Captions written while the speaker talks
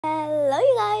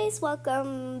you guys,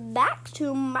 welcome back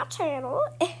to my channel.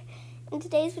 In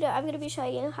today's video, I'm going to be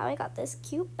showing you how I got this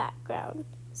cute background.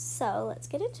 So let's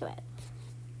get into it.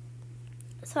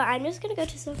 So I'm just going to go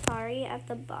to Safari at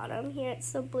the bottom here.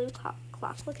 It's the blue clock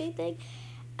looking thing.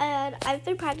 And I've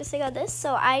been practicing on this,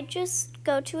 so I just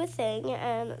go to a thing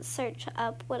and search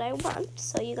up what I want.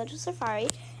 So you go to Safari,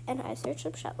 and I search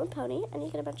up Shetland Pony, and you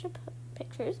get a bunch of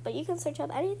pictures, but you can search up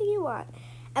anything you want.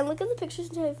 And look at the pictures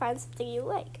until you find something you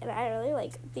like. And I really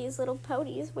like these little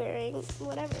ponies wearing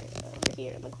whatever over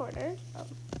here in the corner.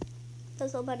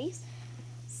 Those little bunnies.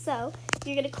 So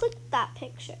you're going to click that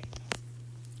picture.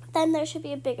 Then there should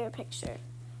be a bigger picture.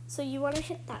 So you want to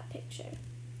hit that picture.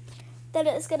 Then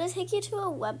it's going to take you to a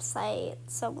website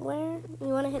somewhere. You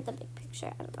want to hit the big picture.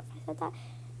 I don't know if I said that.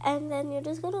 And then you're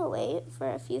just going to wait for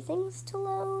a few things to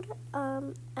load.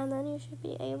 And then you should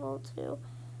be able to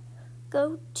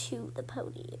go to the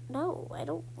pony. No, I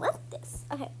don't want this.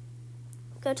 Okay.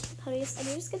 Go to the ponies, and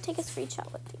you're just going to take a screenshot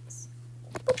with these.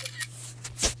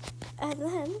 Boop. And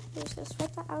then you're just going to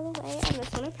swipe that out of the way, and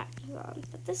this one I practice on.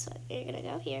 But this one, you're going to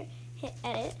go here, hit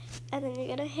edit, and then you're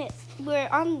going to hit, we're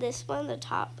on this one, the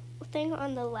top thing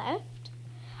on the left.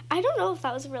 I don't know if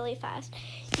that was really fast.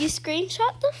 You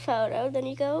screenshot the photo, then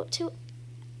you go to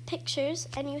pictures,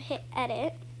 and you hit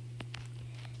edit.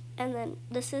 And then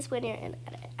this is when you're in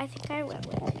edit. I think I went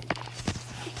way too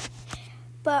fast.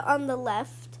 But on the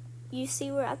left, you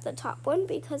see we're at the top one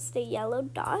because the yellow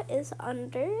dot is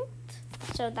under it.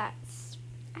 So that's,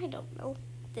 I don't know,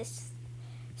 this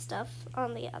stuff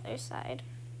on the other side.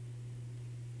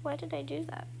 Why did I do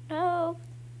that? No.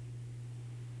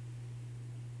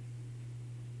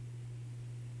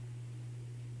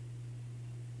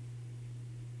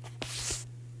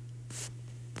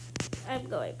 I'm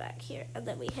going back here, and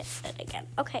then we hit it again.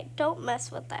 Okay, don't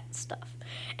mess with that stuff.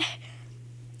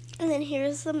 And then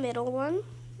here's the middle one,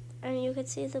 and you can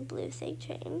see the blue thing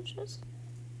changes.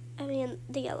 I mean,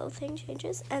 the yellow thing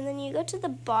changes. And then you go to the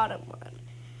bottom one,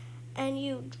 and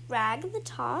you drag the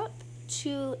top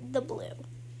to the blue.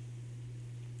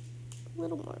 A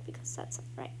little more, because that's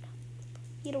right.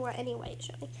 You don't want any white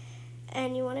showing.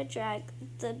 And you want to drag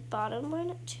the bottom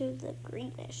one to the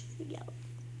greenish yellow.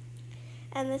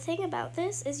 And the thing about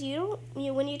this is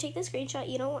when you take the screenshot,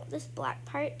 you don't want this black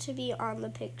part to be on the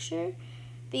picture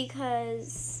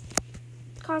because,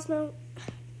 Cosmo,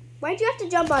 why'd you have to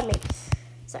jump on me?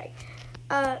 Sorry.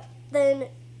 Then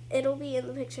it'll be in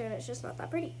the picture and it's just not that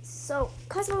pretty. So,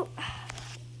 Cosmo,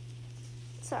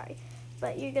 sorry,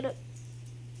 but you're gonna,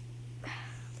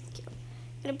 thank you.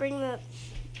 You're gonna bring the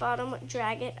bottom,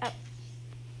 drag it up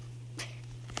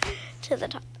to the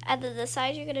top. And then the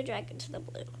side, you're gonna drag it to the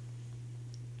blue.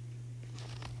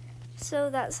 So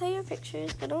that's how your picture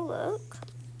is going to look,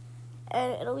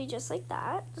 and it'll be just like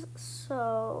that.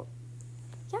 So,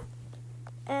 yeah.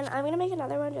 And I'm going to make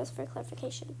another one just for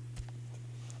clarification.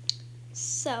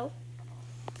 So,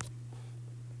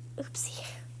 oopsie.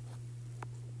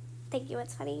 Thank you,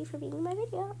 It's Funny, for being in my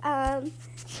video.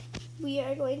 We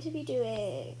are going to be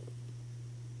doing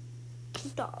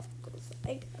dogs,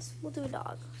 I guess. We'll do a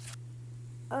dog.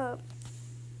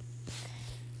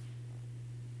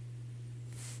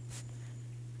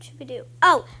 We do.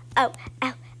 Oh.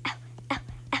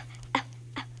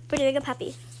 We're doing a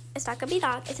puppy. It's not gonna be a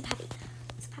dog, it's a puppy.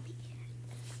 It's a puppy.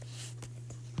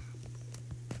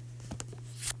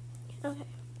 Okay.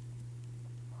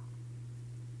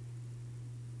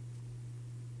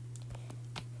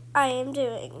 I am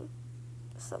doing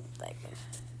something.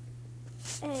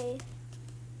 A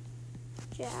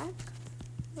Jack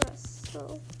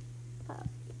Russell puppy.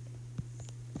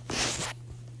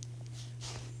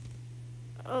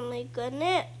 Oh my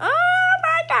goodness. Oh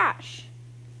my gosh.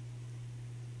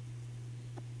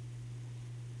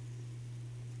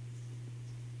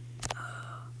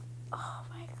 Oh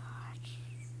my gosh.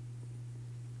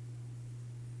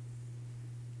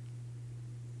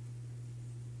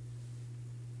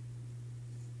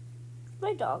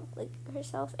 My dog licked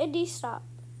herself. Indy, stop.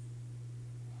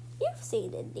 You've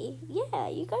seen Indy. Yeah,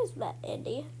 you guys met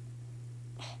Indy.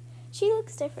 She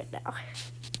looks different now.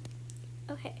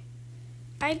 Okay.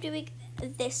 I'm doing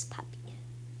this puppy.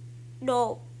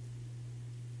 No.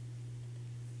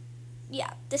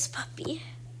 Yeah, this puppy.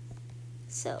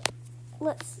 So,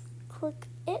 let's click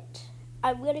it.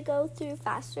 I'm going to go through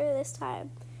faster this time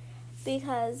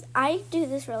because I do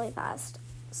this really fast.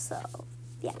 So,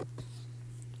 yeah.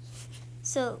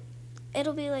 So,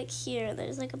 it'll be like here.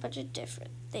 There's like a bunch of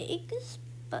different things.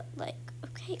 But like,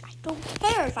 okay, I don't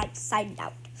care if I'm signed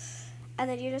out. And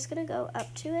then you're just going to go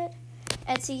up to it.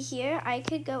 And see here, I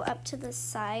could go up to the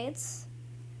sides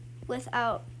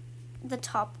without the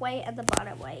top white and the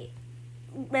bottom white.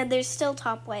 and there's still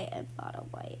top white and bottom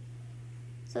white.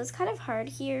 So it's kind of hard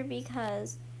here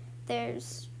because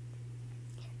there's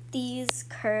these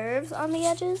curves on the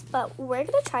edges, but we're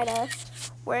gonna try to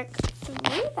work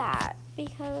through that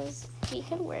because we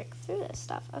can work through this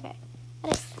stuff. Okay,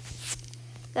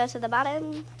 go to the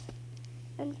bottom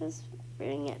and just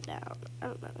bring it down. I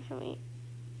don't know, can we?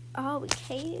 Oh, we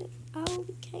can. Oh,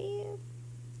 we can.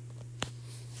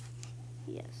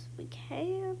 Yes, we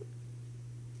can.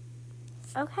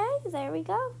 Okay, there we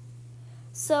go.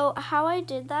 So how I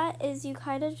did that is you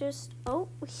kind of just, oh,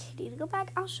 we need to go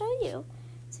back. I'll show you.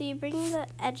 So you bring the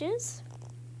edges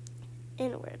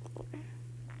inward more.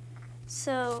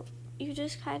 So you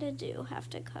just kind of do have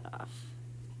to cut off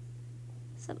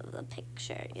some of the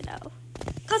picture, you know.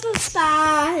 Cosmo,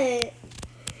 stop it.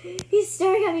 He's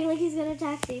staring at me like he's gonna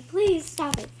attack me. Please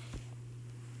stop it.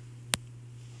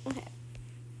 Okay.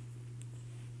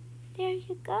 There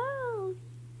you go.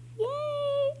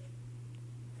 Yay.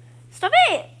 Stop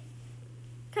it.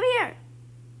 Come here.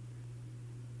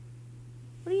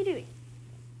 What are you doing?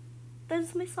 That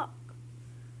is my sock.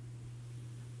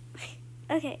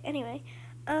 Okay, anyway.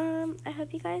 I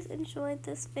hope you guys enjoyed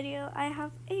this video. I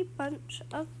have a bunch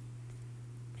of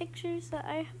pictures that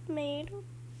I have made.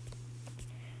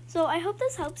 So I hope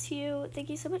this helps you. Thank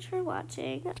you so much for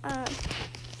watching.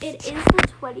 It is the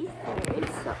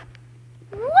 23rd, so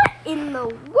what in the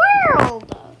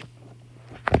world?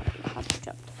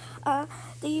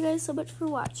 Thank you guys so much for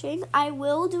watching. I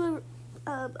will do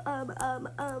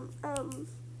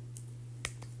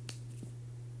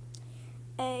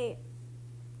a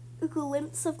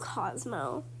glimpse of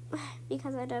Cosmo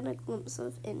because I done a glimpse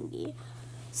of Indy.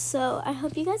 So I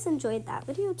hope you guys enjoyed that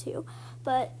video too.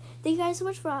 But thank you guys so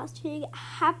much for watching.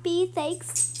 Happy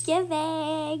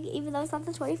Thanksgiving, even though it's not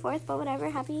the 24th, but whatever.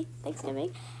 Happy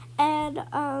Thanksgiving. And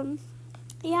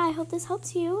yeah, I hope this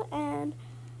helps you, and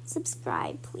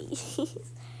subscribe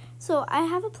please. So I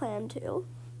have a plan too.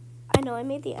 I know I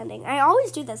made the ending. I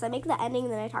always do this. I make the ending,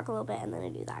 then I talk a little bit, and then I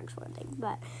do the actual ending.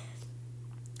 But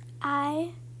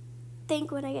I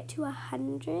think when I get to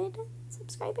 100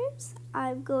 subscribers,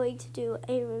 I'm going to do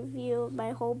a review of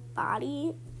my whole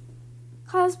body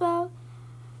Cosmo,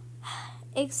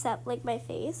 except like my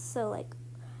face. So like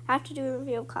I have to do a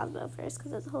review of Cosmo first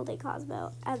because it's holding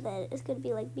Cosmo, and then it's going to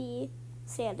be like me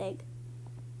standing.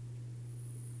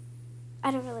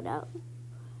 I don't really know.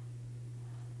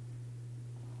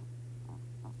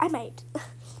 I might.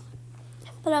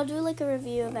 But I'll do like a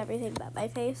review of everything but my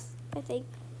face, I think.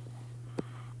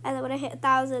 And then when I hit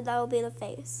 1,000, that will be the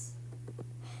face.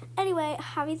 Anyway,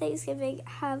 happy Thanksgiving.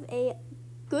 Have a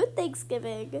good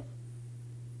Thanksgiving.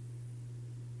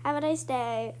 Have a nice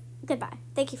day. Goodbye.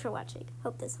 Thank you for watching.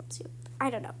 Hope this helps you.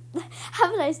 I don't know.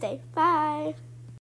 Have a nice day. Bye.